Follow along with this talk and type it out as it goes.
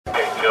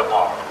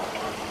apart.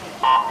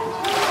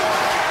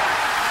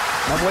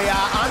 And we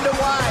are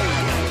underway.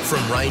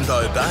 From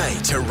Rainbow Bay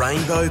to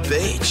Rainbow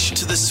Beach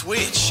to the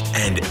Switch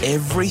and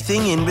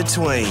everything in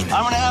between.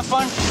 I'm going to have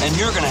fun, and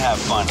you're going to have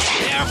fun.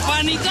 They're a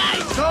funny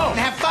day. Cool.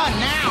 Have fun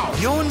now.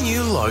 Your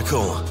new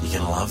local. You're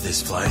going to love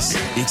this place.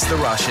 It's the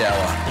Rush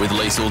Hour with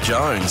Liesl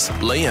Jones,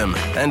 Liam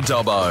and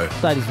Dobbo.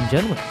 Ladies and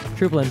gentlemen,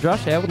 Triple M's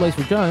Rush Hour with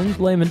Liesl Jones,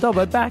 Liam and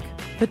Dobbo back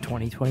for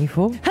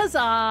 2024.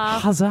 Huzzah!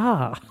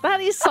 Huzzah!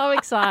 That is so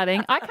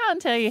exciting. I can't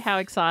tell you how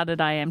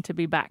excited I am to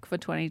be back for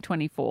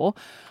 2024.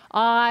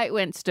 I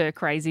went stir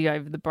crazy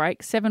over the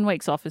break. 7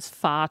 weeks off is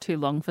far too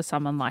long for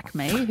someone like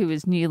me who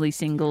is newly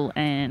single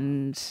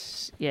and,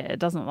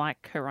 doesn't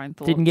like her own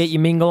thoughts. Didn't get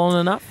your mingle on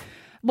enough?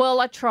 Well,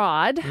 I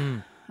tried.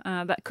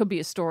 That could be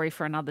a story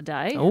for another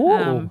day.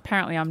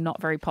 Apparently, I'm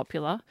not very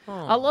popular.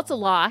 Lots of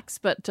likes,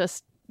 but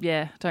just,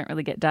 don't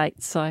really get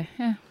dates. So,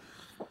 yeah.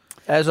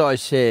 As I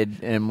said,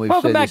 and we've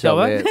Welcome said back, this up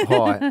there,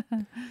 Dobbo.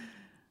 hi,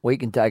 we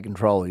can take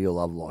control of your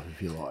love life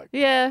if you like.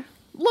 Yeah.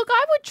 Look,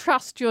 I would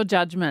trust your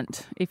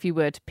judgment if you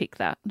were to pick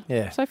that.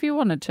 Yeah. So if you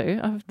wanted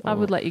to, I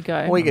would let you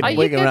go. We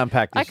can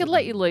unpack this. I could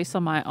let you loose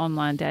on my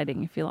online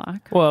dating if you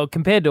like. Well,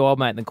 compared to old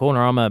mate in the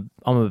corner, I'm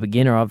a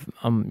beginner.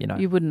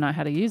 You wouldn't know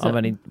how to use I've it.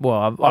 only, well,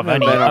 I've I've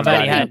only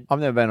had. I've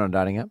never been on a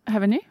dating app.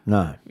 Haven't you?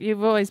 No.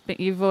 You've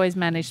always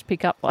managed to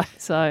pick up,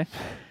 so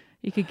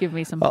you could give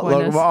me some Look,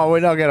 pointers.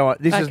 we're not going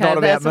to. This is Okay, not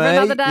about that's for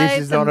another me. day. This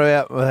is not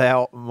about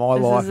how my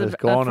life has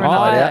gone. for and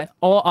another played day. out.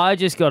 Or I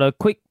just got a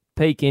quick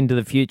peek into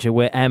the future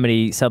where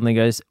Amity suddenly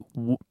goes,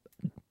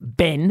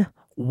 Ben,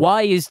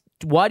 why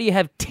do you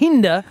have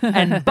Tinder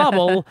and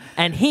Bubble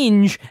and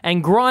Hinge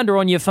and Grindr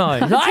on your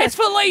phone? It's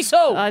for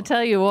Liesl! I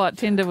tell you what,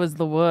 Tinder was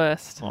the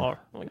worst. Oh,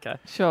 okay.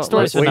 Sure.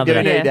 Stories for We another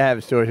do day. need to have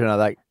a story for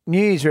another day. New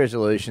Year's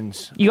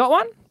resolutions. You got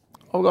one?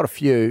 I've got a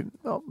few.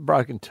 I've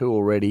broken 2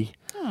 already.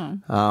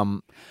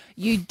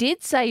 You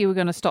did say you were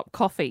going to stop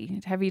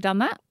coffee. Have you done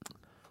that?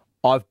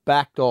 I've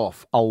backed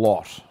off a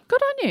lot.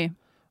 Good on you.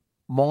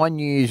 My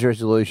New Year's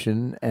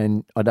resolution,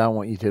 and I don't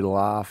want you to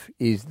laugh,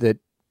 is that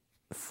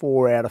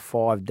 4 out of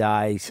 5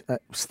 days,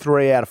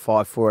 3 out of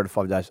 5, 4 out of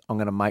 5 days, I'm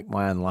going to make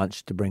my own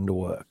lunch to bring to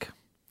work.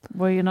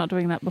 Were you not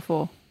doing that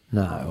before?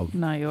 No.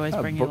 No, you always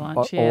bring your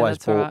lunch. I Yeah, always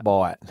that's all right.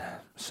 buy it.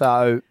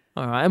 So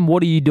All right. And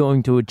what are you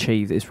doing to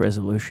achieve this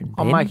resolution,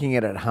 Ben? I'm making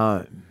it at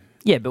home.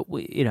 Yeah, but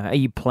are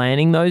you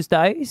planning those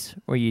days,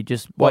 or are you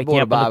just I waking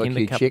bought a up and looking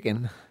barbecue at the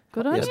chicken.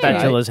 Good on you.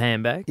 spatula's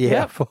handbag?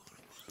 Yeah.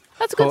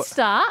 That's a good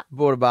start.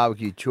 Bought a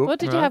barbecue chook. What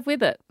did you have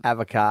with it?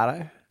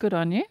 Avocado Good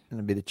on you. and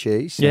a bit of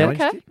cheese. Yeah.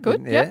 sandwiched Okay, it.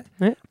 good, Yeah.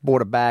 yeah.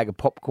 Bought a bag of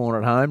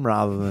popcorn at home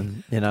rather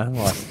than,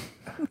 like...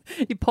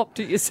 You popped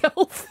it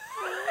yourself.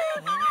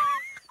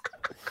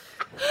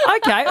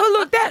 Okay. Oh,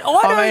 look,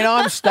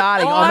 I'm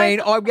starting.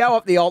 I go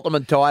up the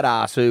ultimate tight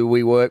ass who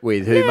we work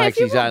with, who makes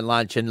his own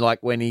lunch, and like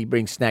when he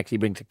brings snacks, he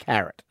brings a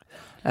carrot.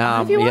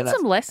 If you want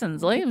some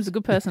lessons, Liam's a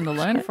good person to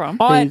learn from.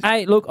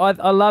 I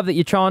love that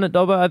you're trying it,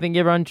 Dobbo. I think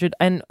everyone should.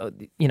 And,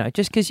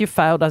 just because you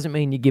fail doesn't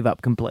mean you give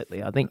up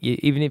completely. I think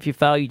even if you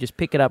fail, you just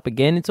pick it up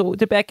again. It's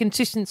about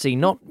consistency,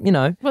 not.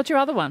 What's your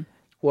other one?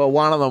 Well,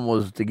 one of them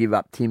was to give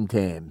up Tim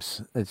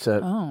Tams. It's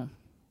a.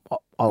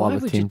 I love Why a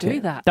would Tim you do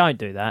Tam. that? Don't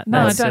do that.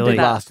 No, That's don't do silly. It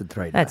that. lasted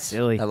 3 days. That's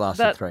silly. It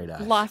lasted 3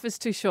 days. Life is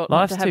too short.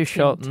 Life's not to too have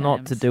short Tim not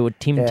to Tams. do a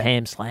Tim Yeah.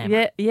 Tam slam.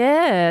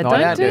 Yeah, No, don't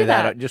I don't do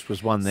that. that. It just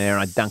was one there,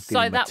 and I dunked it So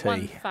in my that tea.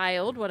 one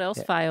failed. What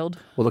else failed?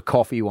 Well, the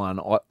coffee one,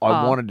 I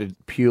wanted to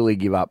purely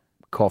give up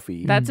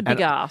coffee. That's a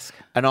big ask.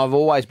 And I've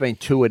always been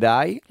 2 a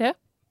day. Yeah.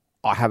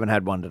 I haven't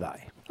had one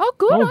today. Oh,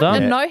 good. Well done.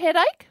 And Yeah. no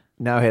headache?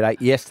 No headache.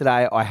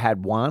 Yesterday I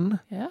had one.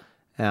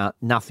 Yeah.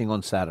 Nothing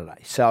on Saturday.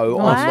 So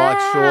I was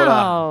like sort of.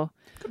 Wow.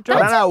 I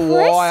don't know why.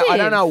 I impressive.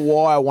 don't know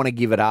why I want to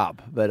give it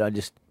up, but I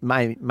just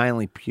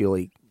mainly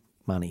purely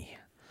money.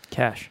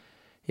 Cash.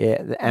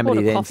 Yeah,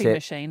 Amity a then coffee said,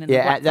 machine in the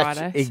Black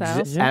Friday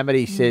sales.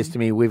 Amity says to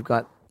me, "We've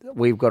got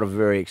a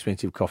very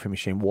expensive coffee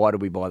machine. Why do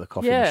we buy the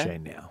coffee Yeah.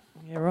 machine now?"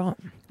 Yeah, right.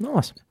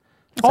 Nice.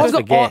 Just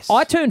a guess.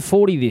 I turned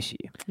 40 this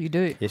year, You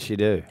do. Yes, you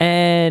do.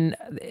 and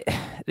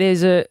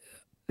there's a,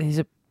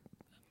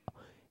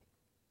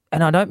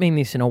 and I don't mean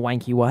this in a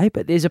wanky way,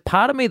 but there's a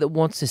part of me that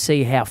wants to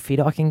see how fit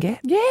I can get.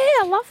 Yeah,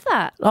 I love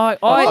that. Like,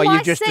 Oh, I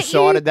you've just set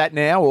decided that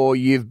now, or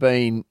you've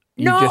been?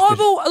 No,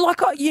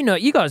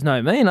 you guys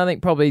know me, and I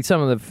think probably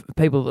some of the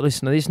people that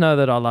listen to this know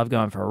that I love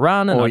going for a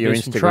run and Or I your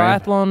do some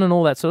Instagram. triathlon and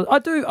all that sort of. I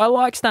do. I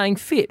like staying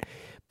fit,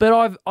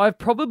 but I've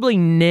probably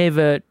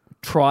never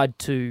tried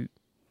to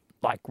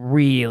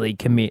really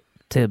commit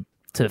to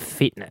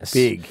fitness.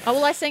 Big. Oh,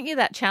 well, I sent you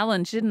that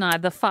challenge, didn't I?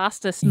 The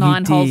fastest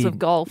 9 holes of did.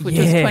 golf, which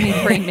Yeah. was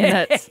 23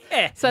 minutes.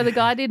 So the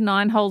guy did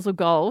 9 holes of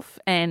golf,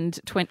 and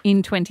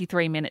in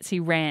 23 minutes he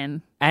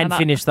ran. and I-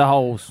 finished the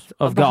holes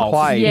of the golf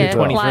play in as yeah,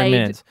 well. 23 played.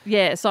 minutes.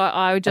 Yeah, so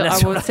I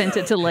that's what sent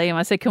it to Liam.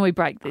 I said, can we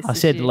break this? I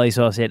this said to year?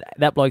 Lisa, I said,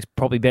 that bloke's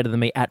probably better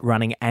than me at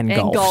running and,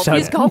 And golf. So-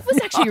 His golf was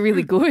actually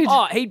really good.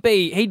 Oh, he'd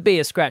be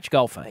a scratch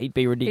golfer. He'd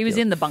be ridiculous. He was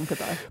in the bunker,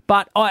 though.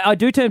 But I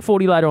do turn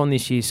 40 later on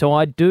this year, so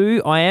I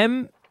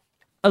am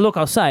Look,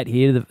 I'll say it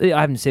here. I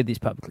haven't said this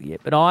publicly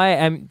yet, but I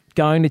am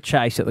going to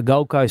chase at the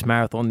Gold Coast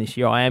Marathon this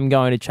year. I am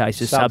going to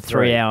chase a sub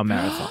 3 hour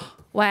marathon.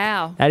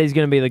 Wow. That is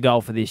going to be the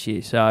goal for this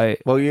year. So,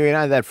 Well, you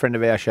know that friend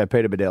of our show,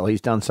 Peter Bedell,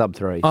 he's done sub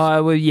 3s.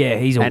 oh, well, yeah,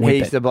 he's a and whippet.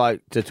 he's the bloke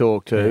to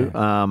talk to.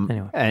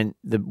 Anyway. And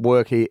the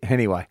work he...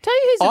 Anyway. Tell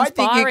you who's I think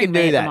you inspiring can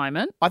me do at that. the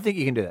moment. I think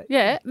you can do that.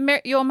 Yeah,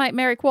 your mate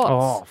Merrick Watts.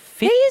 Oh,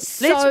 he fit. is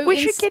so We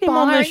should get him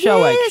on the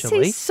inspiring. show, yes,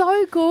 actually. he's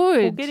so good.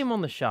 We'll get him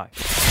on the show.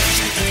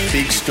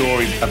 Big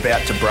story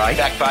about to break.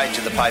 Back page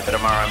of the paper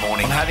tomorrow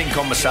morning. I'm having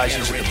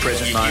conversations at the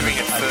present moment. Hearing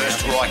it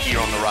first right here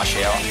on the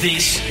Rush Hour.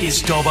 This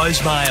is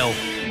Dobbo's Mail.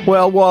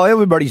 Well, while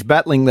everybody's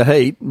battling the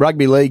heat,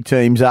 rugby league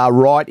teams are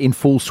right in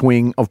full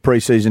swing of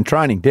pre-season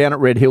training. Down at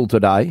Red Hill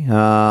today,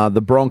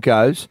 the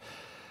Broncos,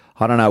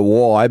 I don't know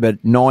why,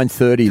 but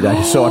 9:30 they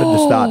decided to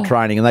start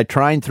training, and they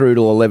trained through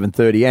till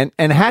 11:30.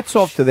 And hats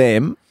off to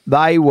them.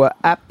 They were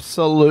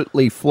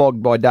absolutely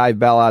flogged by Dave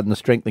Ballard and the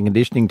strength and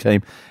conditioning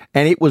team,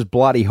 and it was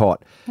bloody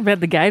hot. I bet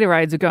the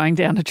Gatorades are going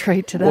down a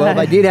treat today. Well,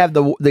 they did have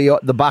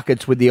the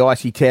buckets with the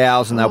icy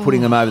towels, and they were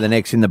putting them over the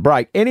necks in the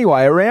break.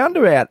 Anyway, around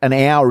about an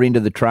hour into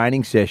the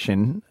training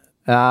session,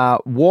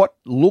 what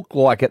looked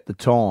like at the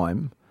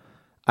time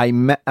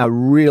a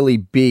really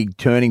big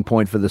turning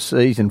point for the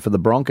season for the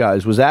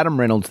Broncos was Adam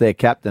Reynolds, their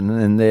captain,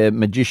 and their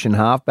magician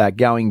halfback,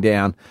 going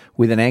down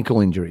with an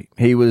ankle injury.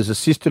 He was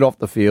assisted off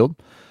the field.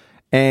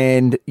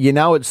 And you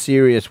know it's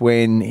serious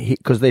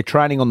because they're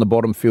training on the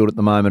bottom field at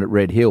the moment at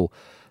Red Hill.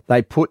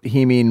 They put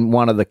him in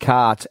one of the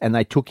carts and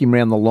they took him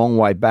around the long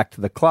way back to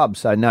the club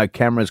so no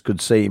cameras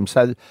could see him.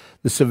 So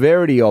the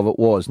severity of it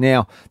was.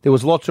 Now, there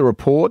was lots of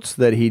reports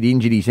that he'd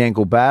injured his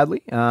ankle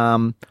badly.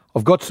 I've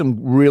got some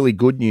really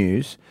good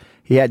news.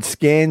 He had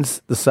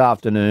scans this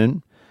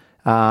afternoon.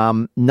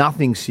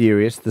 Nothing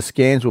serious. The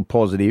scans were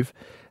positive.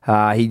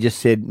 He just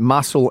said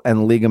muscle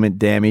and ligament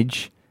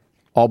damage.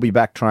 I'll be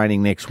back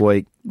training next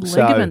week.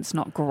 Ligament's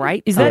not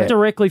great. Is that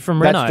directly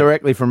from Renault? That's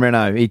directly from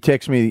Renault. He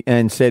texted me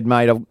and said,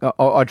 mate,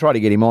 I tried to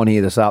get him on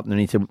here this afternoon.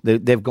 He said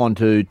they've gone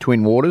to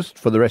Twin Waters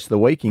for the rest of the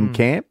week in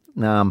camp.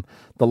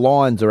 The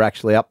Lions are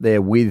actually up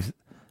there with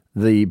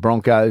the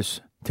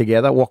Broncos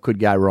together. What could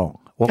go wrong?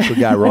 What could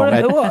go wrong?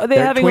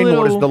 They're having Twin a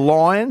little... Waters, the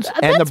Lions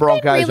and the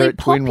Broncos That's been really are at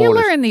Twin popular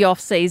Waters. in the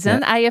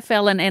off-season.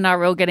 AFL and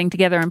NRL getting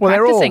together and Well, they're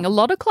practicing. all- A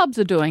lot of clubs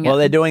are doing it. Well,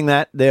 they're doing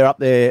that. They're up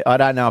there. I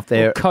don't know if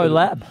they're...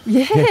 collab.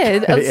 Yeah,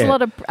 it's Yeah. a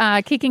lot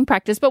of kicking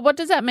practice. But what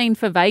does that mean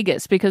for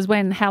Vegas? Because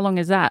how long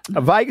is that?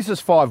 Vegas is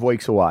 5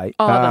 weeks away.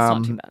 Oh, that's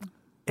not too bad.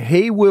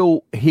 He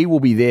will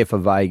be there for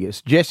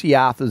Vegas. Jesse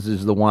Arthurs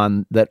is the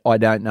one that I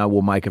don't know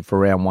will make it for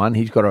round one.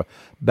 He's got a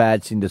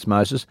bad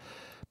syndesmosis.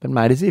 But,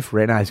 mate, as if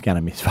Renault's going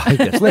to miss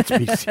Vegas. Let's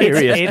be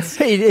serious.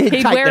 He'd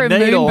take wear the a moon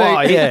needle. boot.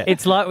 Oh, yeah.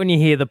 It's like when you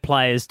hear the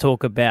players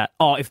talk about,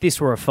 if this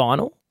were a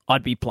final,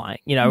 I'd be playing.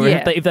 You know,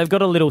 Yeah. if they've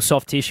got a little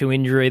soft tissue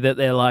injury that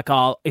they're like,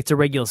 it's a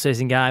regular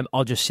season game,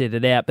 I'll just sit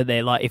it out. But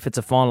they're like, if it's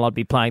a final, I'd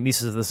be playing.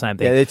 This is the same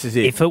thing. Yeah, this is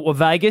it. If it were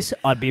Vegas,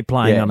 I'd be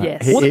playing on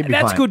it. Yes. Well, He'd be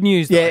that's playing. good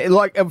news, though. Yeah,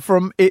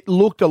 it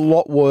looked a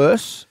lot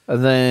worse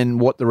than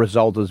what the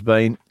result has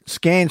been.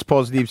 Scans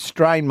positive,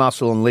 strained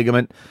muscle and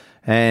ligament,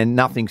 and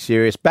nothing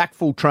serious. Back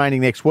full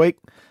training next week.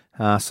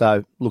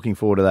 So looking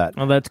forward to that.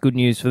 Well, that's good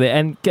news for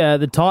them. And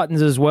the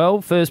Titans as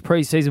well. First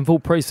full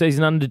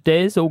pre-season under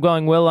Des. All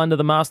going well under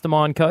the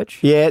mastermind coach.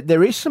 Yeah,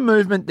 there is some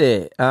movement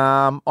there.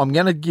 I'm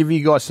going to give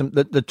you guys some...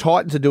 The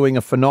Titans are doing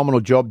a phenomenal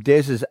job.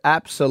 Des is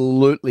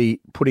absolutely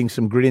putting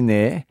some grit in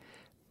there.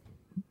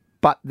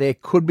 But there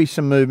could be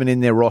some movement in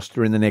their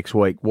roster in the next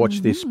week.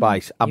 Watch this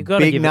space. You've got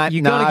to give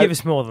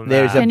us more than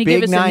There's that. Can a you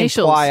give big us name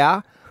initials?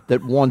 player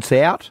that wants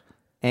out,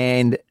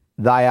 and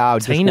they are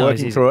just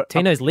working through it.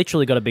 Tino's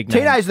literally got a big name.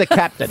 Tino's the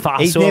captain.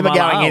 He's Faisal never going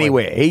Malali.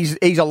 anywhere. He's a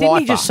Didn't lifer.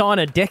 he just sign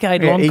a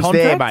decade-long He's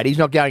contract? there, mate. He's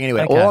not going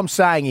anywhere. Okay. All I'm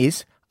saying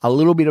is a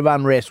little bit of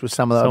unrest with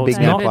some of the So big it's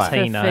name not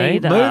players. Tino.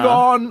 Fafita. Move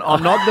on.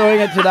 I'm not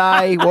doing it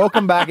today.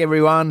 Welcome back,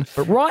 everyone.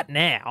 But right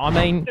now, I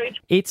mean,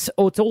 it's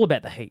all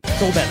about the heat.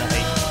 It's all about the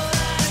heat.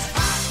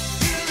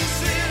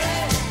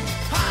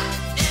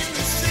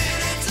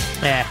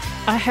 Yeah.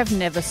 I have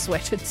never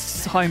sweated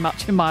so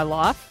much in my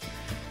life.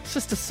 It's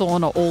just a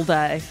sauna all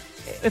day.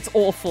 It's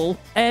awful.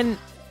 And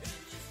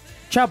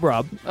Chub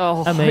Rub,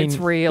 Oh, I mean, it's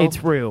real.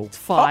 It's real. It's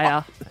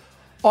fire.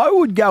 I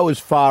would go as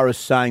far as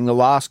saying the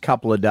last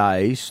couple of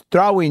days,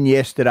 throw in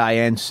yesterday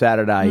and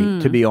Saturday,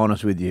 to be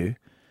honest with you,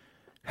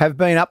 have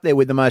been up there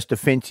with the most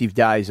offensive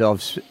days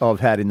I've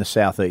had in the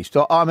southeast.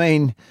 I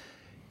mean,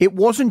 it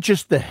wasn't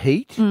just the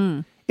heat.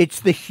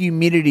 It's the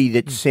humidity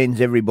that sends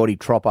everybody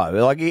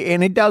troppo.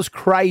 And it does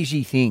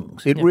crazy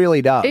things. It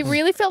really does. It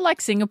really felt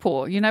like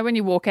Singapore. You know, when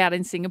you walk out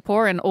in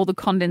Singapore and all the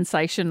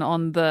condensation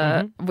on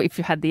if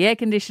you had the air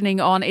conditioning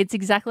on, it's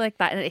exactly like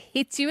that. And it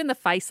hits you in the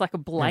face like a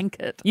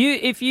blanket.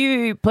 If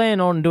you plan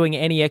on doing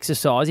any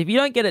exercise, if you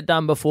don't get it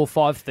done before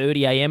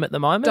 5:30 a.m. at the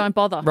moment, Don't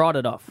bother. Write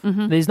it off.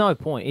 There's no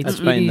point. That's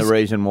been the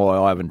reason why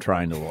I haven't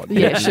trained a lot.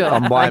 Yeah, sure.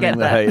 I'm I blaming get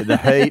the heat. The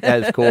heat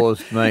has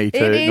caused me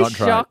to It not is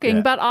train. shocking,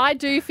 Yeah. but I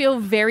do feel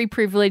very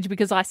privileged privilege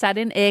because I sat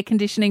in air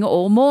conditioning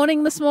all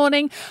morning this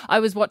morning. I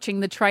was watching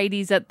the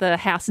tradies at the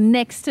house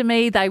next to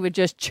me. They were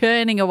just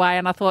churning away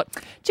and I thought,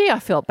 gee, I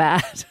felt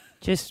bad.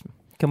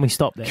 Can we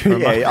stop there for a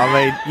moment? Yeah, I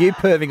mean, you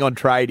perving on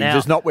tradies Now-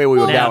 is not where we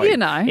were Well, going. you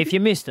know. If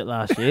you missed it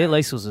last year,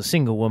 Liesel's a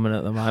single woman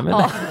at the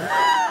moment.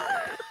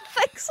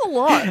 Thanks a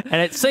lot. And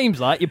it seems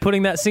like you're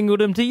putting that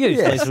singledom to use,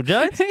 Yes. Liesel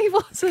Jones. He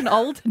was an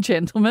older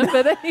gentleman,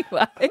 but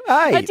anyway.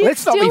 I Hey, did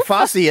let's not be still-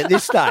 fussy at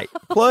this stage,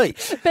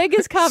 please.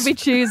 Beggars can't be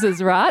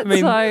choosers, right?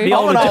 mean, the I'm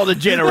older an older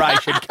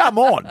generation. Come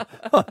on.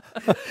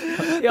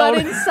 But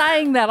in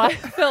saying that, I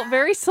felt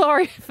very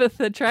sorry for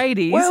the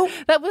tradies Well-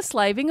 that were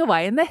slaving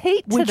away in the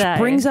heat Which today.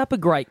 brings up a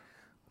great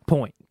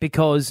point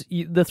because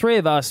the three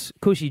of us,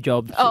 cushy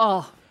jobs,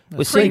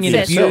 we're sitting in a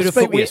princesses.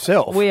 beautiful. Speak for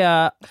yourself. We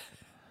are.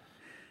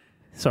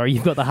 Sorry,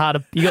 you've got the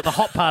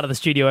hot part of the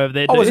studio over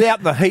there. I was dude. out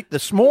in the heat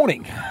this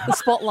morning, the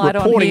spotlight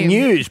on reporting him.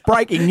 news,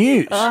 breaking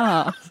news.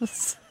 Ah.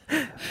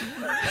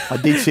 I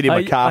did sit in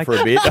my car for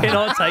a bit. I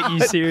cannot take you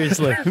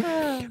seriously.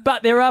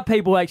 But there are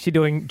people actually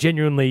doing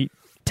genuinely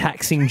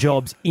taxing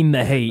jobs in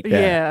the heat.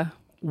 Yeah.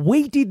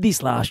 We did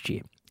this last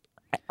year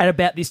at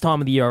about this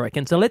time of the year, I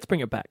reckon. So let's bring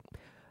it back.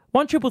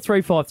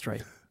 133353.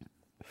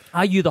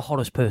 Are you the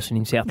hottest person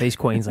in southeast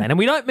Queensland? And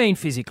we don't mean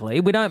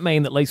physically. We don't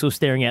mean that Liesel's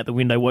staring out the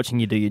window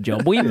watching you do your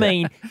job. We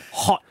mean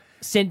hot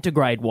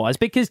centigrade wise,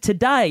 because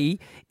today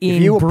in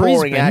If you were Brisbane,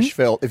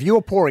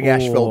 pouring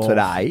asphalt, Oh,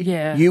 today,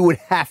 yeah. you would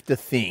have to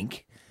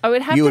think I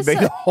would have you to would be say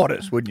the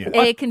hottest, wouldn't you?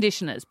 air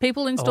conditioners.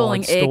 People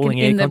installing, installing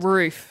in the aircons.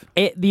 roof.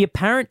 the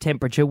apparent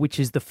temperature, which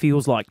is the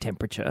feels like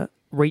temperature,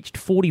 reached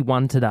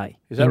 41 today.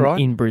 Is that right?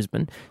 In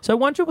Brisbane. So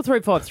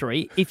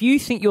 133353. If you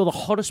think you're the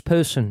hottest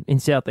person in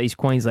southeast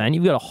Queensland,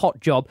 you've got a hot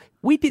job.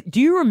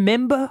 Do you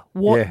remember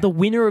what Yeah. the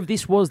winner of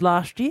this was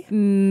last year?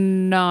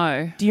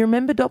 No. Do you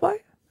remember, Dobbo?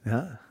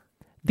 No.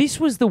 This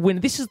was the winner.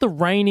 This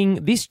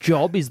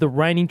job is the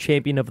reigning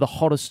champion of the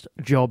hottest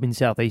job in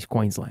southeast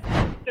Queensland.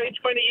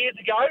 20 years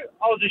ago,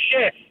 I was a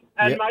chef.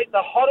 And, Yep. mate,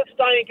 the hottest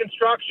day in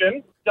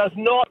construction does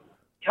not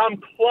come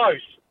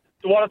close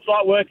to what it's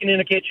like working in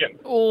a kitchen.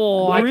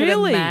 Oh, I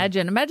Really? could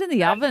imagine. Imagine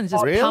the ovens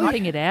just Really?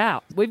 pumping it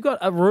out. We've got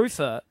a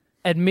roofer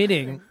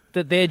admitting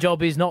that their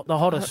job is not the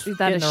hottest That a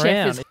getting chef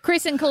around. is.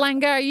 Chris and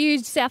Kalanga, are you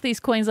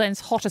Southeast Queensland's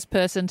hottest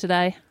person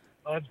today?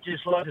 I'd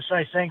just like to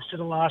say thanks to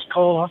the last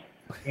caller.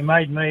 He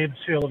made me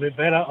feel a bit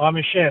better. I'm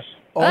a chef.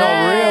 Oh,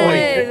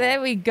 Hey, really?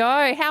 there we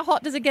go. How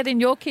hot does it get in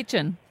your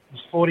kitchen?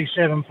 It's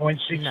 47.6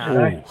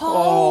 today.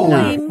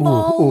 Holy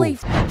moly.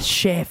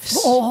 Chefs.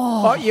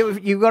 Oh,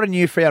 you've got a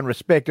newfound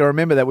respect. I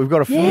remember that. We've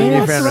got a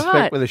newfound that's respect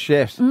right. with the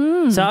chefs.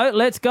 So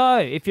let's go.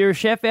 If you're a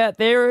chef out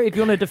there, if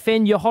you want to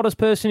defend your hottest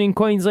person in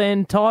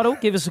Queensland title,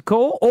 give us a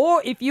call.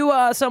 Or if you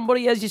are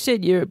somebody, as you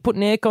said, you're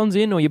putting air cons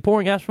in or you're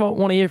pouring asphalt,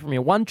 want to hear from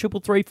you,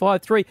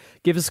 133353,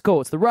 give us a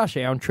call. It's the Rush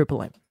Hour on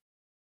Triple M.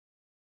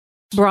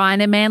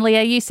 Brian and Manly,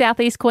 are you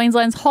Southeast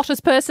Queensland's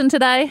hottest person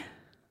today?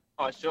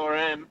 I sure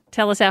am.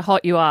 Tell us how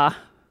hot you are.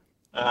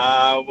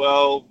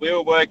 Well, we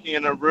were working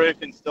on a roof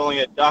installing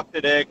a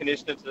ducted air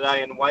conditioner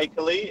today in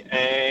Wakeley,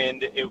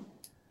 and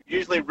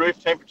usually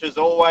roof temperature is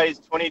always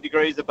 20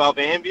 degrees above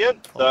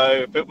ambient.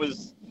 So if it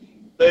was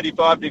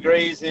 35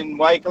 degrees in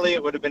Wakeley,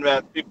 it would have been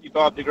about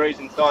 55 degrees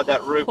inside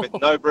that roof with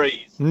no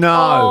breeze.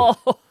 No.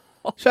 Oh,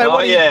 So Oh,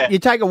 what, yeah. you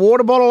take a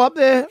water bottle up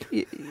there?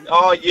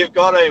 Oh, you've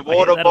got a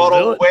water that'll do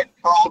bottle, it. wet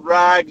cold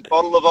rag,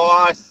 bottle of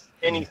ice,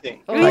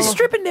 anything. Are you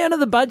stripping down to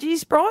the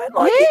budgies, Brian?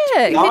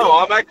 yeah. No,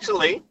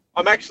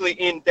 I'm actually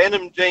in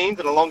denim jeans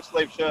and a long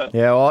sleeve shirt.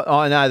 Yeah,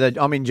 I know that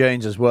I'm in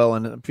jeans as well,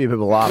 and a few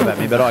people laugh at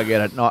me, but I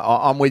get it.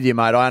 I'm with you,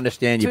 mate. I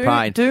understand your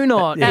pain. Do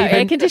not. Our air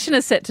even-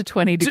 conditioner's set to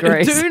 20 do,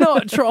 degrees. do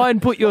not try and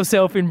put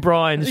yourself in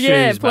Brian's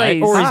Yeah, shoes, mate.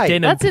 please. Or his Hey,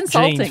 denim that's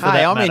insulting. jeans, for Hey,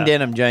 that I'm in matter.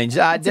 denim jeans.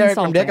 Derek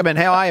from insulting. Deckerman,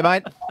 how are you,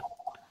 mate?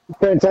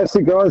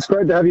 Fantastic, guys.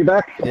 Great to have you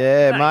back.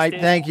 Yeah, mate.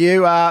 Thank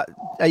you. Are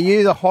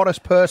you the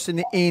hottest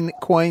person in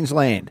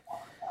Queensland?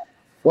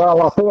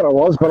 Well, I thought I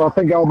was, but I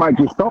think I'll make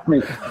you stop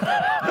me.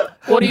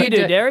 What do you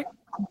do, Derek?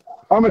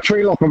 I'm a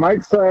tree lopper,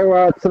 mate.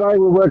 So today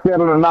we worked out at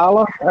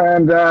Anala,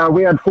 and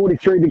we had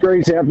 43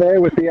 degrees out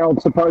there with the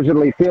old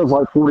supposedly feels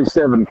like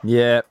 47.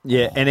 Yeah,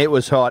 and it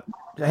was hot.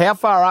 How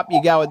far up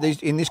you go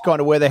in this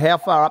kind of weather? How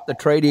far up the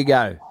tree do you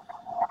go?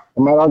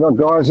 Mate, I got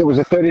guys, it was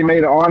a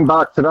 30-metre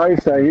ironbark today,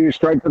 so you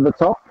straight to the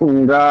top.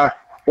 And the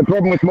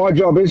problem with my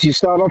job is you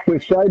start off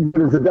with shade,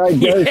 but as the day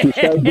goes, your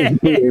shade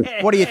disappears.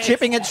 What, are you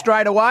chipping it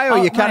straight away, or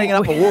are you cutting it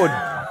up with wood?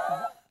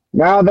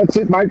 No, that's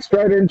it, mate.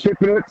 Straight in,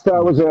 chipping it. So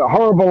it was a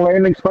horrible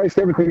landing space.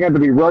 Everything had to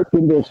be roped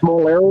into a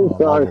small area.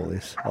 I love all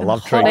this. I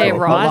love tree Hot air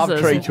talk. I love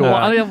rises. tree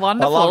talk. I mean,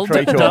 wonderful. I love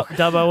tree talk.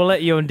 Dubbo, we'll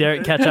let you and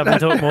Derek catch up and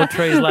talk more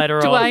trees later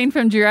on. Dwayne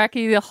from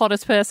Juraki, the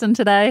hottest person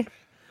today.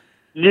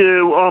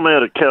 Yeah, well, I'm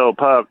out at Carroll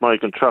Park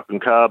making truck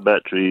and car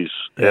batteries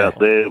out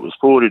there. It was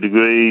 40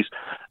 degrees,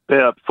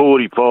 about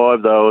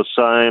 45 they were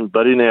saying,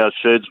 but in our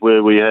sheds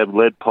where we have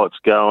lead pots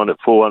going at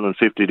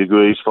 450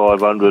 degrees,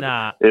 500,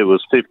 Nah. it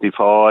was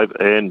 55,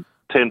 and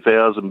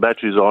 10,000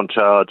 batteries on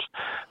charge,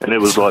 and it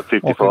was like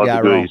 55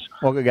 degrees.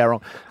 What could go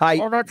wrong? Hey,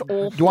 that's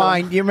awful.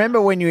 Dwayne, do you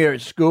remember when you were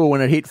at school,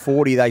 when it hit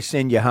 40, they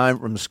send you home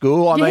from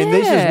school? I mean,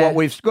 this is what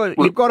we've got.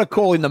 You've got to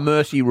call in the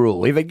mercy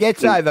rule. If it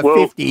gets over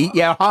 50,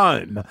 you're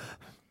home.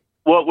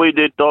 What we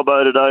did,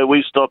 Dobbo, today,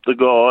 we stopped the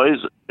guys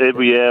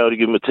every hour to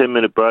give them a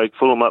 10-minute break,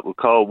 fill them up with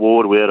cold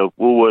water. We had a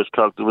Woolworths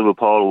truck deliver a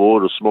pile of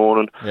water this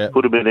morning,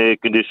 put them in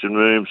air-conditioned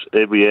rooms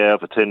every hour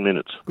for 10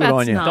 minutes. Good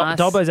on you. Nice.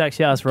 Dobbo's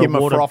actually asked for a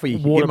water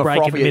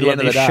break in the middle of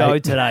this show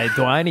today,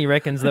 Dwayne. He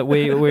reckons that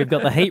we've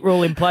got the heat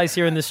rule in place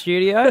here in the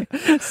studio.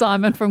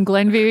 Simon from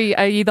Glenview,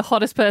 are you the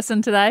hottest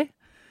person today?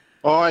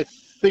 I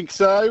think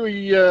so.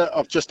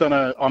 I've just done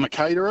I'm a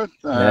caterer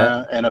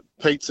and a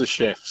pizza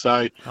chef.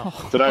 So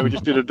today we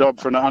just did a job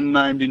for an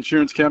unnamed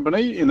insurance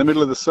company in the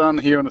middle of the sun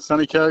here on the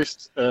sunny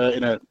coast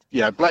in a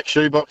black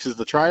shoebox is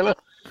the trailer,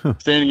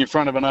 standing in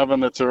front of an oven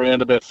that's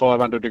around about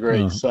 500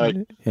 degrees.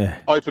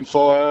 Open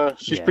fire.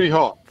 She's pretty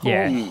hot.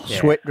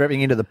 Sweat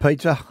dripping into the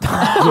pizza.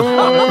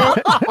 Well,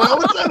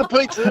 it's not a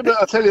pizza, but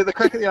I tell you, the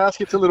crack of the arse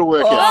gets a little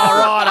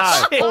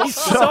workout.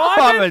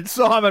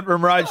 Simon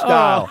from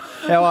Roachdale.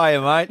 How are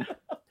you, mate?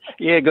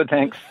 Yeah, good,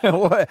 thanks.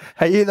 Are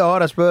you the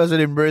hottest person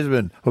in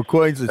Brisbane or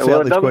Queensland,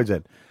 South East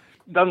Queensland?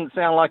 Doesn't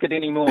sound like it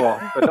anymore,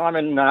 but I'm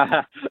in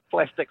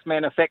plastics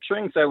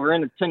manufacturing, so we're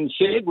in a tin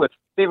shed with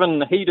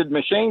 7 heated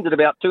machines at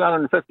about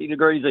 250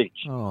 degrees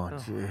each. Oh,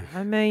 gee.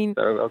 I mean...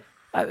 So,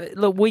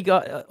 look, we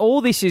got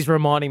all this is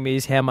reminding me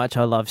is how much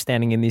I love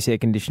standing in this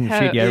air-conditioned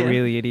studio. Yeah.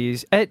 Really, it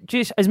is.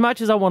 Just as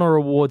much as I want to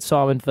reward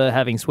Simon for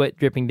having sweat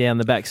dripping down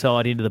the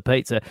backside into the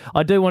pizza,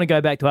 I do want to go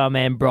back to our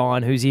man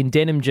Brian, who's in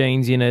denim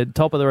jeans in a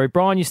top of the roof.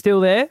 Brian, you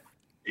still there?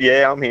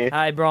 Yeah, I'm here.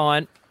 Hey,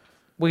 Brian,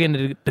 we're going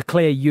to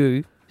declare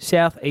you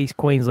South East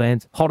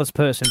Queensland's hottest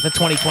person for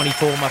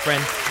 2024, my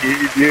friend.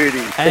 You beauty.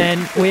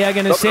 And we are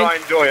going to I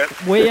enjoy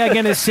it. We are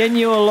going to send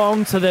you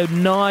along to the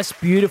nice,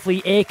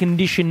 beautifully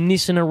air-conditioned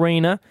Nissan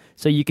Arena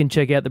so you can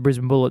check out the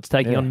Brisbane Bullets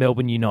taking on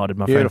Melbourne United,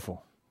 my friend.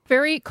 Beautiful.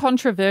 Very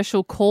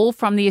controversial call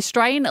from the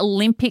Australian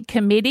Olympic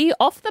Committee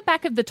off the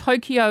back of the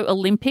Tokyo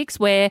Olympics,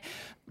 where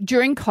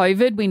during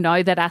COVID, we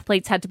know that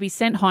athletes had to be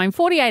sent home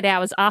 48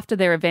 hours after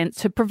their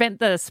events to prevent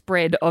the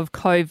spread of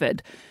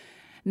COVID.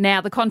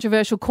 Now, the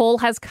controversial call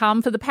has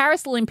come for the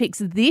Paris Olympics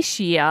this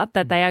year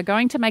that they are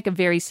going to make a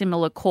very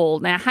similar call.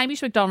 Now,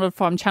 Hamish McDonald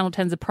from Channel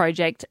 10's The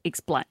Project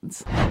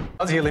explains.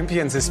 Aussie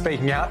Olympians are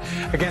speaking out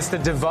against the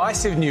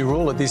divisive new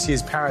rule at this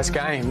year's Paris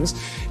Games.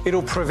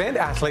 It'll prevent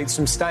athletes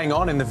from staying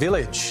on in the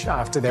village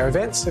after their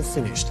events have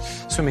finished.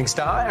 Swimming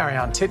star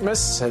Ariane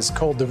Titmus has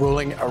called the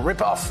ruling a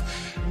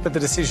rip-off, but the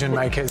decision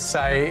makers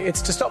say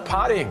it's to stop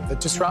partying that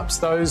disrupts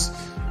those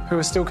who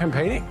are still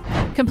competing.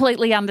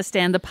 Completely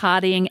understand the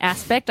partying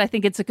aspect. I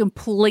think it's a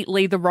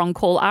completely the wrong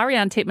call.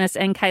 Ariane Titmus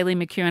and Kaylee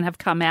McEwen have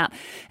come out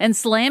and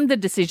slammed the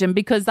decision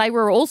because they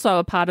were also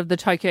a part of the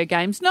Tokyo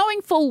Games,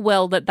 knowing full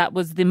well that that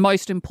was the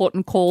most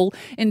important call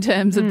in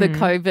terms of the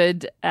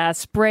COVID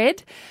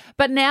spread.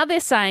 But now they're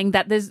saying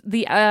that there's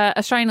the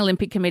Australian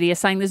Olympic Committee are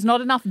saying there's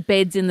not enough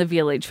beds in the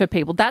village for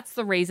people. That's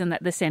the reason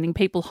that they're sending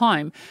people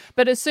home.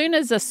 But as soon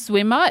as a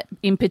swimmer,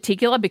 in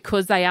particular,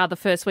 because they are the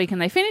first week and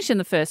they finish in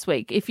the first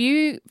week, if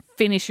you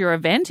finish your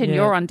event and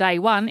you're on day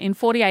one, in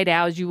 48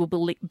 hours you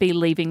will be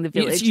leaving the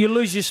village. You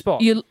lose your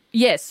spot.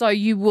 So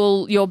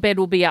your bed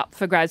will be up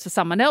for grabs for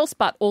someone else,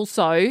 but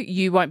also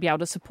you won't be able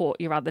to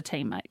support your other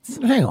teammates.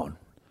 Hang on.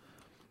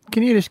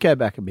 Can you just go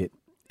back a bit?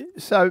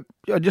 So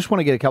I just want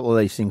to get a couple of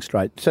these things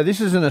straight. So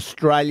this is an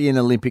Australian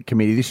Olympic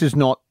Committee. This is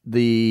not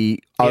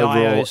the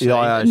overall the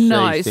IOC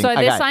No, thing. so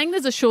they're saying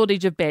there's a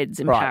shortage of beds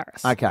in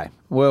Paris. Okay.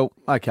 Well,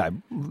 okay.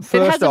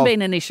 It hasn't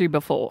been an issue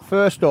before.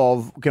 First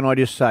off, can I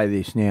just say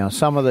this now?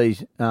 Some of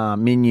these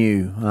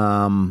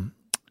Minnow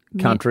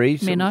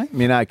countries,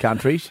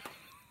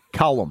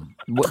 cull them.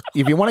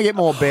 If you want to get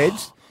more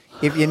beds,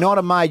 if you're not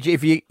a major,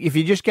 if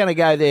you're just going to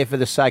go there for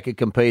the sake of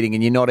competing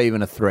and you're not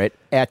even a threat,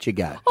 out you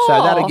go.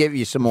 So that'll give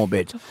you some more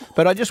beds.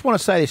 But I just want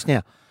to say this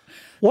now.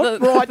 What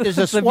right does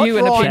this? The view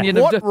and opinion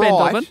of Ben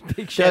Dobbin.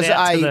 Big shout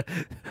out to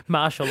the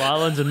Marshall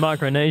Islands and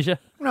Micronesia.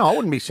 No, I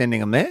wouldn't be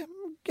sending them there.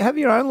 Have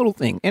your own little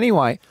thing.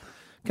 Anyway,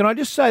 can I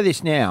just say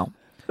this now?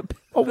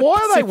 Why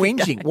are they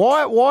whinging?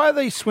 Why are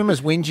these swimmers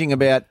whinging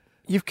about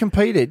you've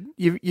competed,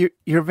 your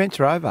events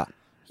are over?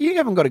 You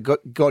haven't got a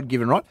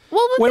God-given right.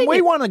 Well, when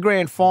we won the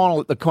grand final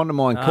at the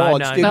Condamine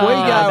Clods, did we go,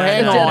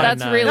 hang on?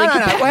 That's really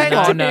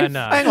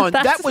hang on.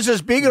 That was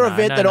as big an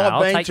event that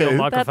I've been I'll take to. your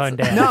microphone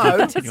down.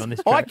 No,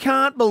 I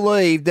can't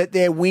believe that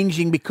they're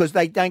whinging because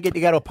they don't get to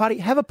go to a party.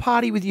 Have a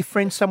party with your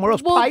friends somewhere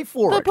else. Pay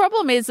for it. The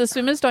problem is the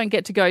swimmers don't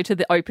get to go to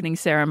the opening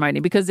ceremony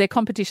because their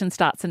competition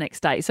starts the next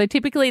day. So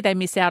typically they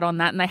miss out on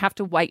that and they have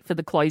to wait for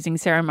the closing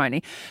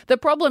ceremony. The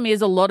problem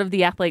is a lot of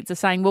the athletes are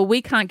saying, well,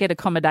 we can't get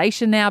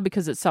accommodation now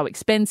because it's so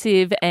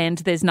expensive and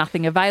there's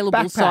nothing available.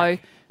 Backpack. So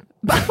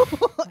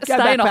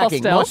stay in a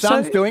hostel. My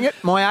son's doing it.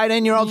 My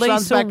 18-year-old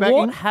son's backpacking.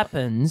 What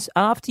happens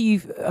after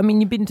you've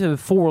been to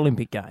 4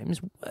 Olympic Games?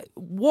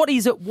 What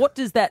is it? What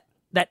does that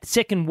that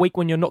second week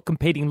when you're not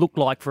competing look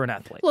like for an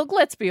athlete? Look,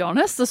 let's be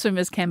honest, the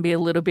swimmers can be a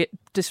little bit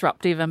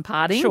disruptive and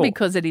partying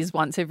because it is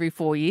once every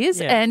 4 years.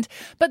 Yeah.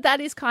 But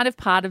that is kind of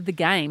part of the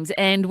games,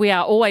 and we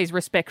are always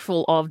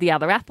respectful of the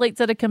other athletes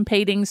that are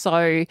competing,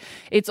 so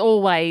it's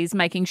always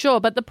making sure.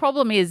 But the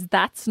problem is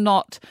that's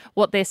not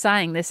what they're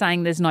saying. They're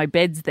saying there's no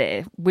beds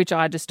there, which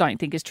I just don't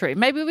think is true.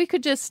 Maybe we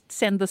could just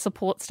send the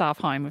support staff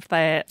home if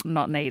they're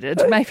not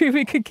needed. Maybe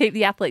we could keep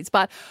the athletes.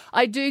 But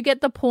I do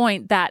get the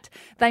point that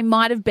they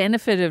might have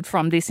benefited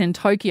from this in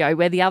Tokyo,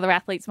 where the other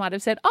athletes might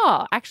have said,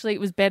 oh, actually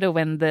it was better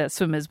when the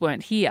swimmers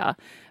weren't here.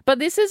 But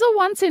this is a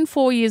once in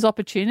 4 years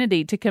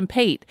opportunity to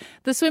compete.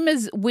 The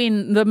swimmers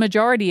win the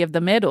majority of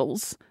the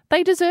medals.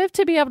 They deserve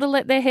to be able to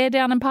let their hair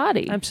down and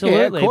party. Absolutely.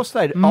 Yeah, of course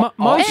they do.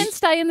 And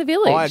stay in the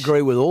village. I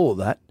agree with all of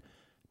that,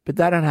 but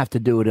they don't have to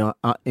do it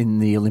in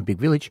the Olympic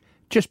Village.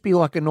 Just be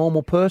like a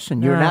normal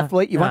person. You're an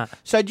athlete.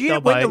 So do you,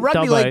 when the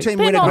rugby league team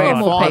win a grand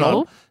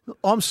final,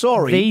 I'm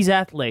sorry. These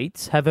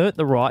athletes have earned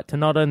the right to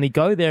not only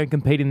go there and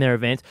compete in their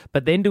events,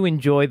 but then to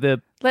enjoy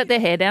let their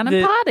hair down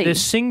and party. The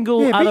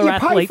single other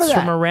athletes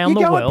from around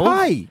the world.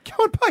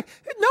 Go and pay.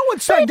 No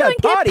one's saying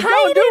don't party. Get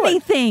Go and paid do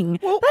anything.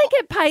 They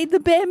get paid the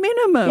bare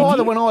minimum.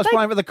 Either when I was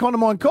playing for the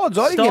Condamine Cods,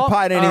 I didn't get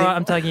paid anything. All right,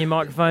 I'm taking your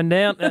microphone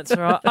down. That's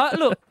all right.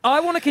 Look,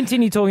 I want to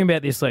continue talking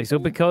about this, Lisa,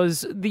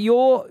 because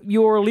your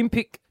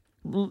Olympic,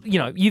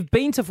 you've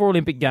been to 4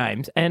 Olympic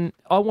Games, and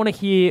I want to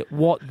hear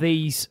what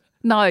these.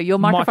 No, your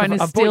microphone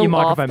is still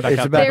off.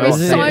 There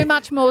is so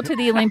much more to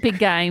the Olympic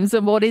Games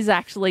than what is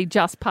actually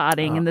just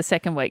partying in the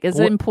second week. There's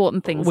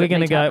important things. We're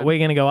going to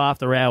go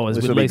after hours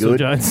with Lisa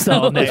Jones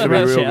style next.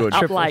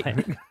 Up late.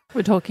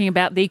 We're talking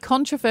about the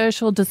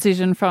controversial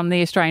decision from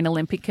the Australian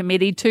Olympic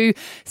Committee to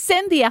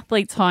send the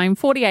athletes home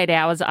 48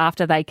 hours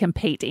after they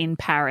compete in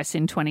Paris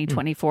in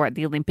 2024 at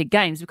the Olympic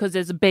Games because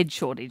there's a bed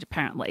shortage,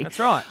 apparently. That's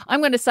right. I'm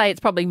going to say it's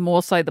probably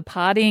more so the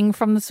partying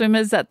from the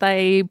swimmers that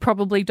they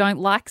probably don't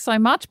like so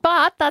much,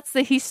 but that's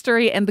the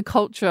history and the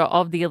culture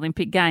of the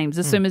Olympic Games.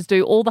 The swimmers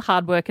do all the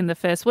hard work in the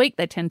first week.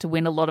 They tend to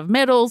win a lot of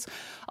medals.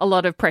 A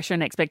lot of pressure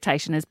and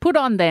expectation is put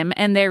on them,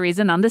 and there is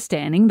an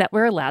understanding that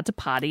we're allowed to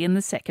party in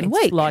the second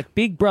week. It's like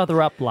Big Brother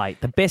up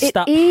late. The best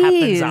stuff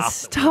happens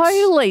afterwards.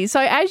 Totally. So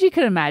as you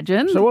can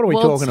imagine, so what are we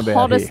talking about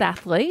hottest here?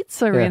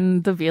 athletes are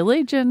in the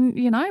village and,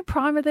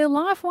 prime of their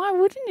life. Why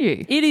wouldn't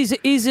you?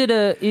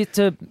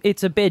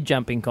 It's a bed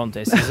jumping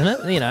contest,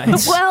 isn't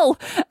it? Well,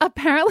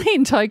 apparently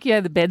in Tokyo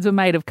the beds were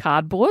made of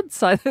cardboard,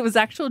 so there was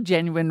actual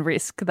genuine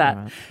risk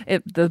that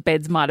the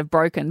beds might have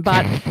broken.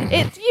 But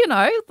it's,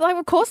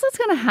 of course that's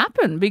going to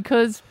happen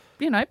because,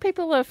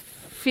 people are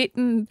fit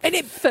and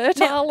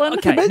fertile.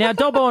 Now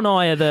Dobbo and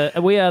I are the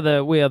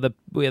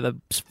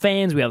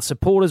fans, we are the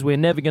supporters. We're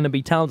never going to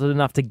be talented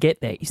enough to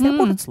get there. Is that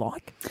what it's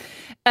like?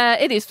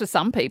 It is for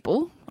some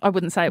people. I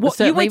wouldn't say it was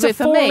certainly you went to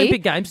for 4 me.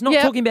 Olympic Games, not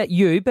talking about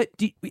you, but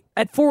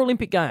at 4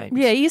 Olympic Games.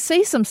 Yeah, you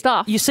see some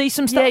stuff.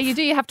 Yeah, you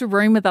do. You have to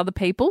room with other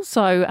people,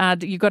 so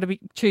you've got to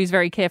choose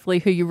very carefully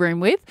who you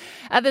room with.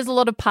 There's a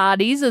lot of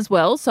parties as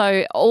well.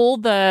 So for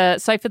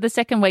the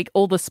second week,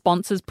 all the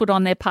sponsors put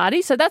on their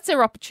party. So that's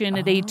their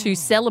opportunity to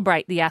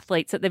celebrate the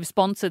athletes that they've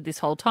sponsored this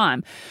whole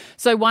time.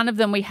 So one of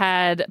them we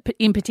had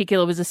in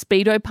particular was a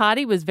Speedo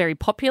party, was very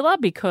popular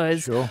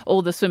because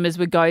all the swimmers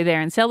would go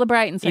there and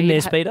celebrate. And so in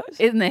their Speedos?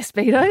 In their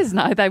Speedos,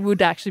 no. They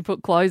would actually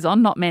put clothes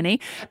on, not many.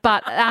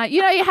 But,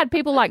 you had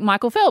people like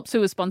Michael Phelps,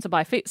 who was sponsored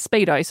by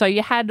Speedo. So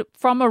you had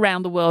from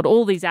around the world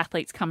all these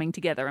athletes coming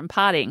together and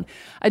partying.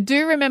 I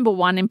do remember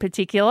one in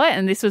particular,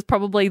 and this was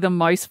probably the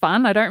most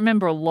fun. I don't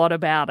remember a lot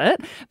about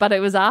it, but it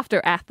was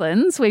after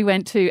Athens. We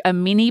went to a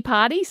mini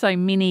party, so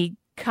mini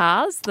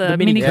cars, the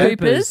Mini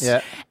Coopers.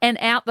 Yeah. And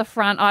out the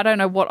front, I don't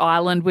know what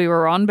island we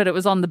were on, but it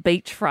was on the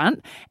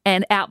beachfront.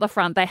 And out the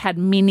front, they had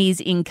minis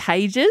in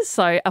cages.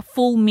 So a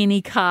full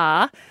mini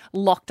car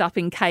locked up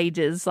in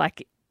cages,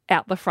 like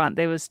out the front.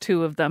 There was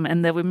 2 of them,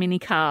 and there were mini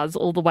cars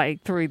all the way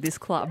through this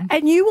club.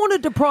 And you want to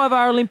deprive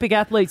our Olympic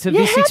athletes of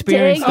this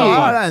experience? Dare you?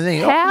 I don't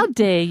think. How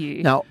dare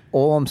you? No,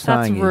 all I'm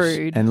saying That's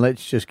rude. and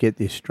let's just get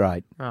this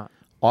straight. Right.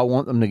 I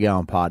want them to go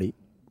and party.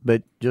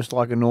 But just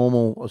like a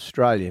normal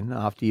Australian,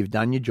 after you've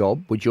done your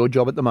job, which your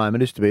job at the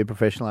moment is to be a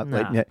professional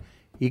athlete,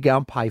 you go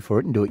and pay for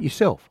it and do it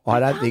yourself. I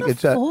don't think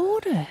it's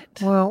afford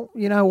it. Well,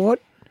 you know what?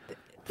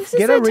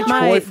 Get a rich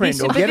boyfriend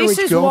or get a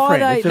rich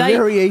girlfriend. It's a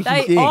very easy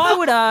thing.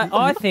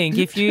 I think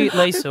if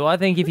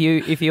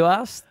you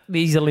ask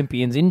these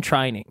Olympians in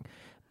training,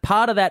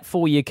 part of that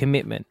 4-year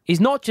commitment is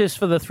not just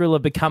for the thrill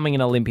of becoming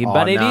an Olympian,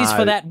 but it is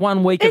for that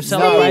 1 week of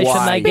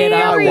celebration they get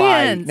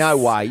after. No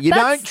way. You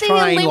don't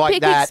train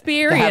like that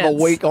to have a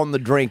week on the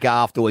drink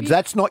afterwards.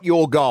 That's not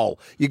your goal.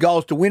 Your goal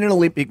is to win an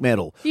Olympic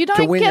medal. You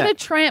don't get a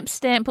tramp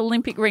stamp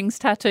Olympic rings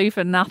tattoo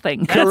for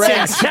nothing.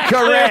 Correct.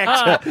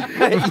 Correct.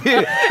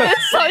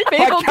 It's so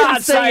people I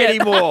can't say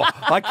anymore.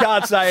 I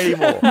can't say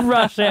anymore.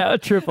 Rush Hour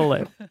Triple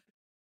M.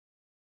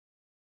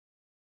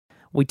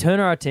 We turn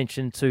our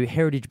attention to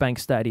Heritage Bank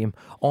Stadium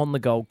on the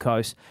Gold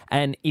Coast,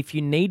 and if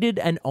you needed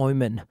an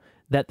omen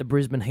that the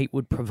Brisbane Heat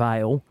would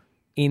prevail,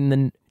 in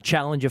the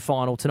Challenger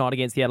final tonight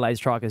against the Adelaide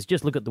Strikers.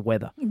 Just look at the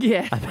weather.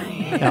 Yeah.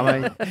 I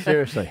mean,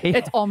 seriously.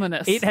 It's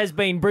ominous. It has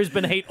been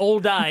Brisbane Heat all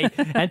day,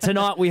 and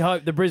tonight we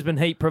hope the Brisbane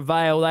Heat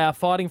prevail. They are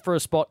fighting for a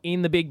spot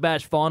in the Big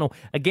Bash final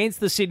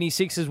against the Sydney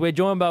Sixers. We're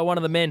joined by one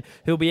of the men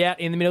who'll be out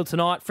in the middle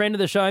tonight. Friend of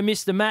the show,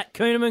 Mr. Matt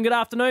Kuhneman. Good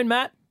afternoon,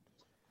 Matt.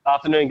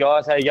 Afternoon,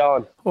 guys. How you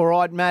going? All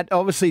right, Matt.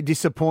 Obviously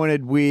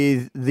disappointed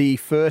with the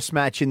first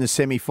match in the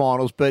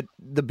semi-finals, but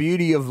the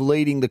beauty of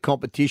leading the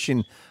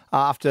competition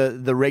after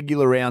the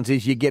regular rounds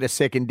is you get a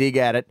second dig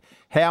at it.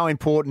 How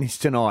important is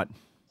tonight?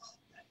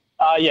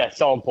 Yeah,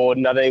 so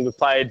important. I think we've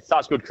played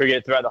such good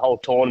cricket throughout the whole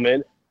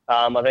tournament.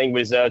 I think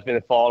we deserve to be in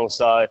the final.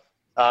 So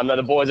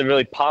the boys are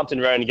really pumped and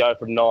ready to go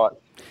for tonight.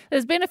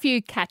 There's been a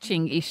few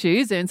catching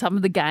issues in some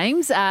of the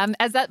games.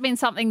 Has that been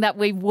something that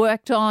we've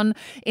worked on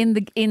in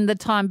the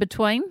time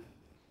between?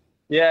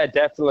 Yeah,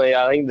 definitely.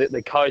 I think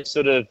the coach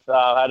sort of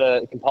had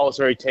a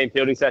compulsory team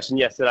fielding session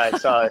yesterday.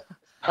 So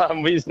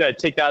we just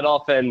tick that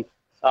off. And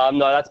no,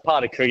 that's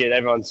part of cricket.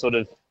 Everyone sort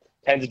of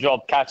tends to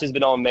drop catches,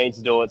 but no one means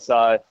to do it.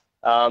 So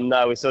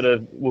no,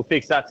 we'll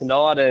fix that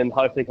tonight and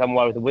hopefully come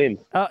away with a win.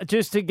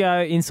 Just to go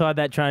inside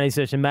that training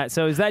session, Matt,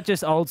 so is that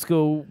just old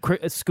school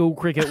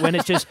cricket when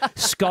it's just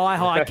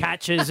sky-high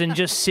catches and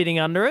just sitting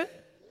under it?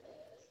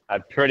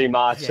 Pretty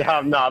much.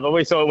 Yeah. No, but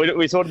we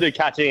sort of do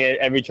catching at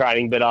every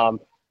training, but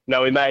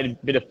no, we made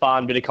a bit of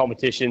fun, bit of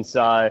competition,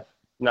 so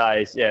no,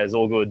 it's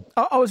all good.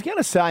 I was going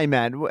to say,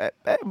 man,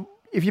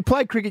 if you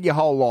play cricket your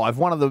whole life,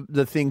 one of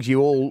the things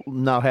you all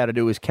know how to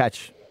do is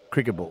catch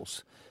cricket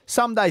balls.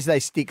 Some days they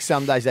stick,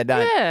 some days they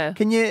don't. Yeah.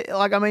 Can you,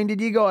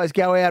 did you guys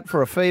go out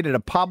for a feed at a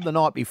pub the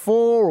night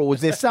before, or was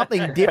there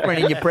something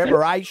different in your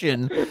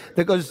preparation?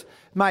 Because,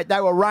 mate,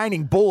 they were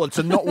raining bullets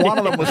and not one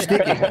of them was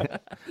sticking.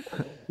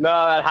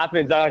 No, that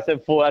happens. Like I said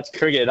before, that's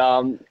cricket.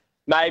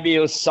 Maybe it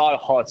was so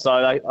hot, so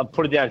I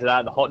put it down to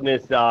that, the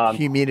hotness,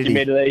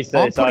 humidity. So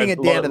I'm putting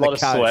it down to the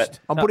coast. Sweat.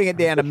 I'm putting it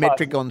down to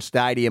Metricon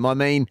Stadium. I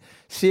mean,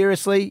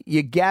 seriously,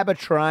 you Gabba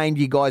trained.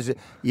 You guys,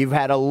 you've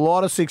had a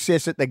lot of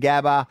success at the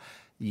Gabba.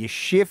 You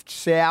shift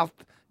south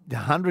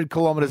 100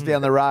 kilometres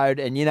down the road,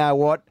 and you know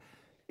what?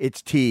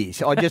 It's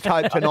tears. I just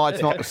hope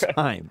tonight's not the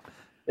same.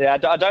 Yeah,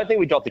 I don't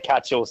think we dropped the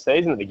catch all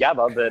season at the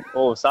Gabba, but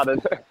all of a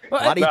sudden...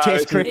 Bloody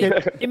test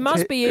cricket. It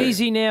must be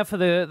easy now for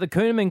the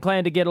Kuhneman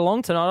clan to get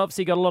along tonight.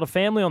 Obviously, got a lot of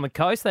family on the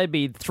coast. They'd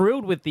be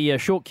thrilled with the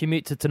short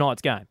commute to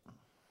tonight's game.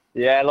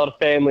 Yeah, a lot of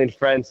family and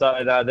friends, so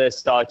they're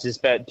stoked. Just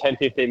about 10,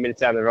 15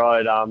 minutes down the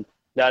road. No,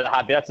 they're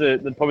happy. That's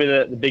probably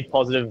the big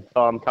positive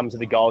coming to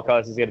the Gold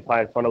Coast is getting to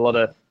play in front of a lot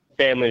of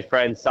family and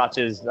friends such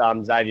as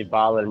Xavier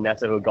Bartlett and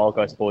Nessa, who are Gold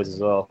Coast boys as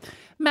well.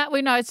 Matt,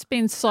 we know it's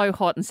been so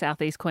hot in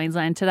southeast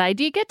Queensland today.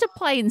 Do you get to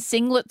play in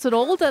singlets at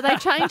all? Do they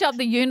change up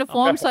the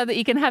uniform so that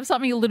you can have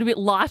something a little bit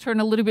lighter and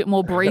a little bit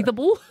more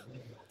breathable?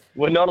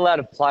 We're not allowed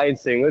to play in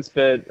singlets,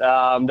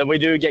 but we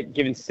do get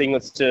given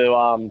singlets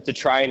to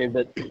train in,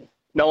 but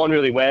no one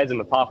really wears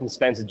them apart from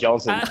Spencer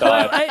Johnson.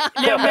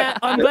 Now, Matt,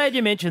 I'm glad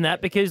you mentioned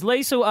that because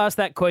Lisa asked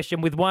that question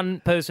with one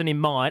person in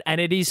mind,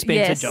 and it is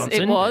Spencer Johnson.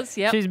 Yes, it was,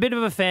 yep. She's a bit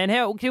of a fan.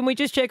 Can we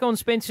just check on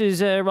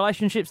Spencer's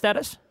relationship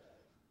status?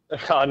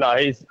 Oh, no,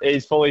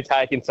 he's fully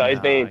taken. So he's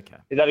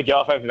had a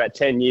girlfriend for about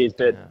 10 years,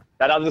 but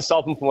that doesn't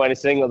stop him from wearing a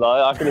singlet, though.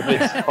 I reckon if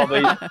it's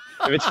probably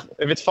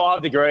if it's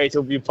 5 degrees,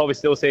 you'll probably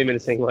still see him in a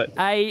singlet.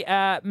 Hey,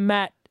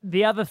 Matt,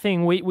 the other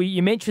thing,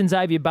 you mentioned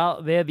Xavier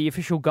Bartlett there, the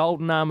official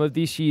golden arm of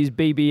this year's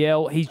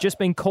BBL. He's just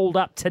been called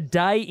up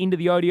today into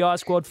the ODI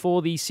squad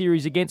for the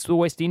series against the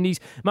West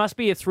Indies. Must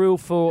be a thrill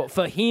for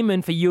him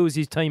and for you as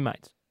his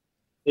teammates.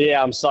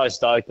 Yeah, I'm so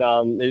stoked.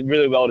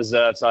 Really well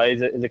deserved. So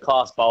he's a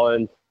class bowler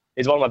and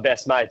he's one of my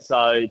best mates.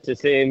 So to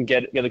see him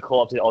get a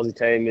call up to the Aussie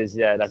team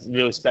that's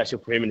really special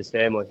for him and his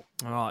family.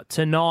 All right,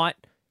 tonight,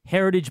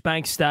 Heritage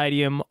Bank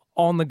Stadium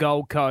on the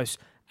Gold Coast.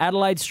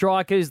 Adelaide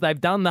Strikers,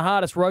 they've done the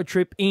hardest road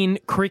trip in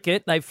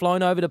cricket. They've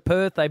flown over to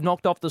Perth. They've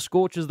knocked off the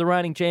Scorchers, the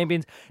reigning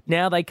champions.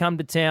 Now they come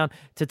to town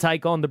to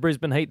take on the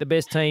Brisbane Heat, the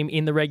best team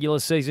in the regular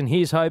season.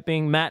 Here's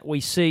hoping, Matt, we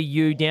see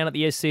you down at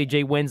the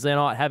SCG Wednesday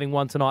night having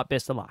one tonight.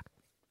 Best of luck.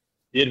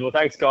 Beautiful.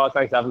 Thanks, guys.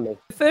 Thanks for having me.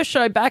 First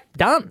show back,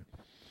 done.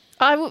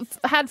 I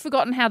had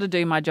forgotten how to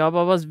do my job.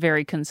 I was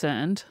very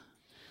concerned.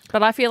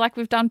 But I feel like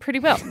we've done pretty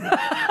well.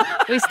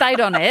 We stayed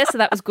on air, so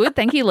that was good.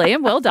 Thank you,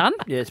 Liam. Well done.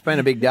 Yeah, it's been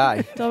a big day.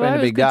 It's been a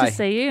big good day. To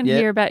see you and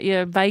hear about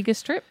your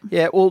Vegas trip.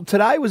 Yeah, well,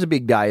 today was a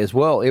big day as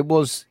well. It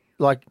was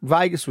like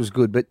Vegas was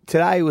good, but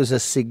today was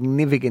a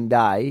significant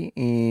day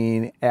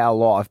in our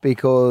life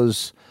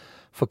because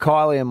for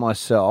Kylie and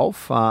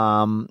myself,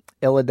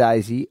 Ella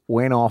Daisy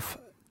went off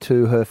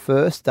to her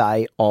first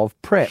day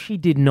of prep. She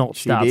did not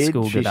start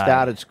school today. She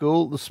started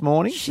school this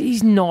morning.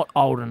 She's not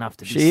old enough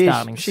to be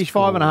starting school. She's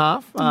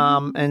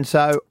 5.5. And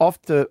so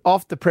off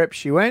the prep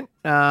she went.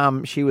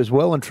 She was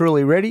well and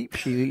truly ready.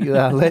 She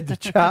led the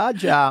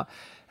charge.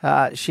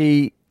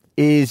 She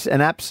is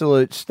an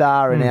absolute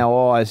star in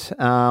our eyes.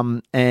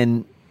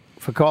 And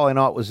for Kylie and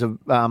I, it was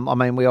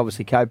we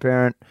obviously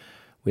co-parent.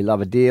 We love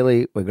her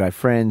dearly. We're great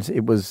friends.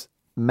 It was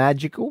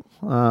magical.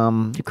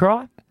 Did you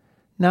cry?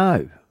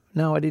 No.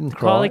 No, I didn't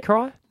cry. Kylie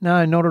cry?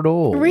 No, not at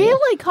all.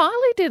 Really?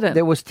 Kylie didn't?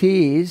 There was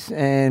tears,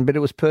 but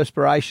it was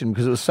perspiration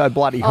because it was so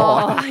bloody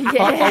hot. Oh,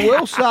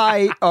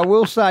 yeah. I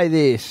will say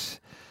this.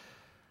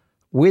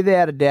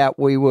 Without a doubt,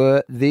 we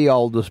were the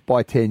oldest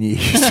by 10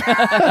 years.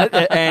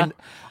 And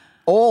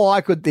all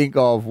I could think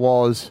of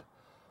was,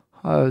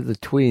 the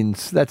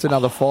twins. That's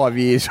another 5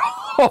 years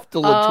off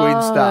till the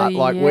twins start.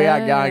 Like, we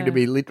are going to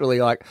be literally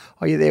like,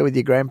 you're there with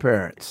your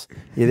grandparents.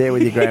 You're there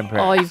with your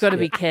grandparents. Oh, you've got to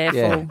be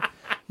careful.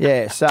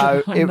 Yeah,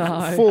 so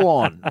full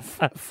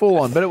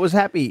on. But it was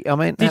happy. I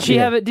mean, Did she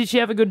have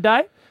a good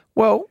day?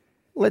 Well,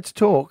 let's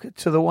talk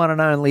to the one and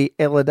only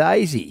Ella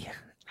Daisy.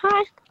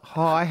 Hi.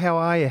 Hi, how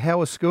are you? How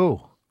was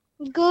school?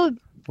 Good.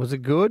 Was it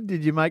good?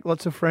 Did you make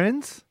lots of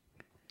friends?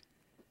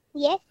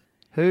 Yes.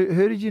 Who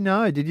did you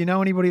know? Did you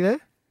know anybody there?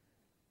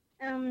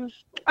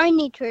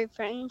 Only 2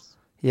 friends.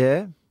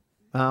 Yeah.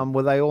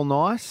 Were they all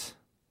nice?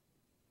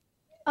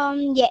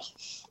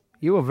 Yes.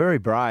 You were very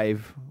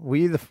brave. Were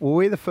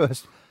we the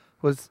first?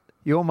 Was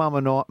your mum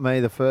and not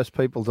me the first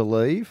people to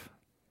leave?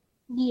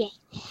 Yes.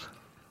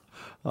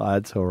 Oh,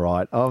 that's all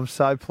right. I'm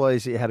so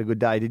pleased that you had a good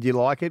day. Did you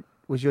like it?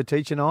 Was your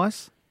teacher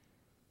nice?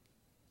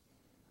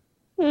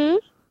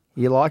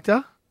 You liked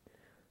her?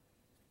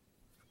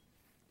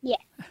 Yeah.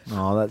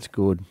 Oh, that's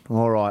good.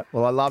 All right.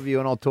 Well, I love you,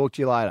 and I'll talk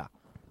to you later.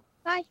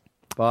 Bye.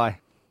 Bye.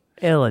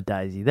 Ella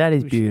Daisy, that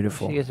is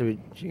beautiful. She gets a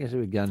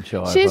bit gun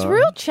shy. She's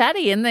real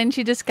chatty, and then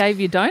she just gave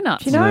you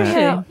donuts. You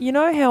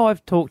know how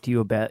I've talked to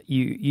you about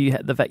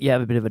the fact you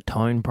have a bit of a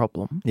tone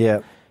problem?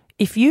 Yeah.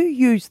 If you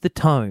use the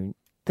tone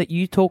that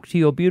you talk to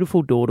your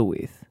beautiful daughter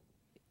with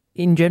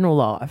in general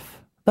life,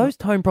 those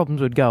tone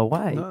problems would go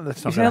away. No,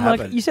 that's not you sound gonna like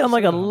happen. you sound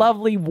like a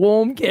lovely,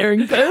 warm,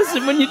 caring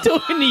person when you're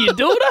talking to your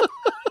daughter.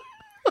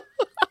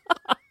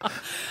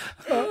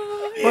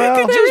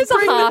 There is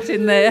a heart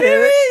in there.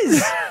 There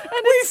is.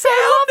 And it's so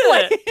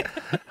lovely.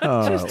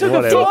 Just took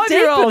a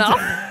 5-year-old.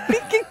 You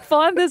can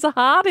find there's a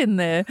heart in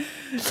there.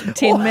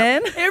 Tin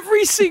Man.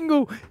 Every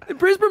single the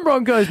Brisbane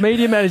Broncos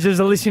media managers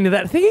are listening to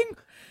that thinking,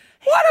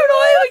 why don't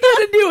I ever get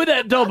to deal with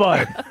that Dobbo?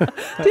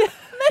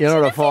 You're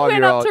not a If you went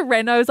 5-year-old. up to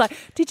Renault, was like,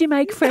 did you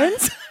make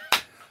friends?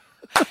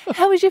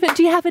 How was your?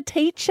 Do you have a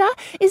teacher?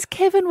 Is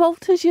Kevin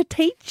Walters your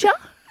teacher?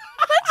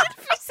 Imagine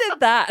if you said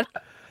that.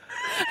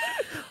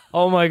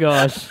 Oh my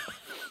gosh.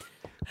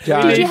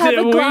 Did you have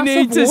a glass we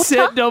need of to water?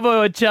 set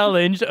Dobbo a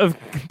challenge of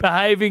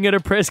behaving at a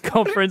press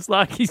conference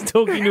like he's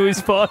talking to his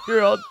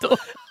 5-year-old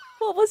daughter.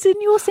 What was in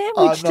your I'm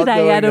sandwich not today,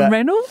 doing Adam that.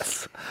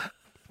 Reynolds?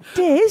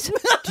 Des,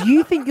 do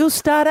you think you'll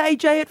start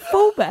AJ at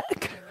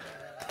fullback?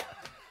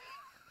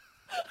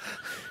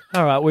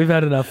 All right, we've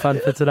had enough fun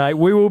for today.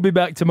 We will be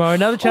back tomorrow.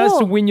 Another chance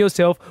to win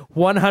yourself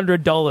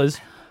 $100.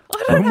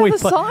 I don't have a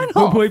sign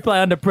when off. we play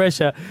under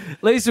pressure.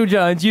 Liesl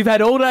Jones, you've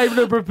had all day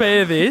to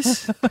prepare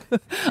this.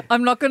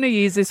 I'm not going to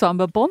use this one,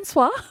 but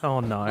bonsoir. Oh,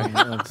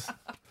 no.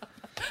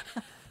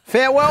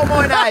 Farewell,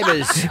 my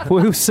neighbours.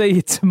 We'll see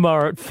you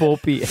tomorrow at 4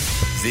 p.m.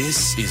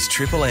 This is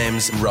Triple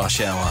M's Rush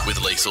Hour with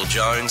Liesl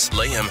Jones,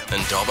 Liam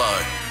and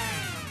Dobbo.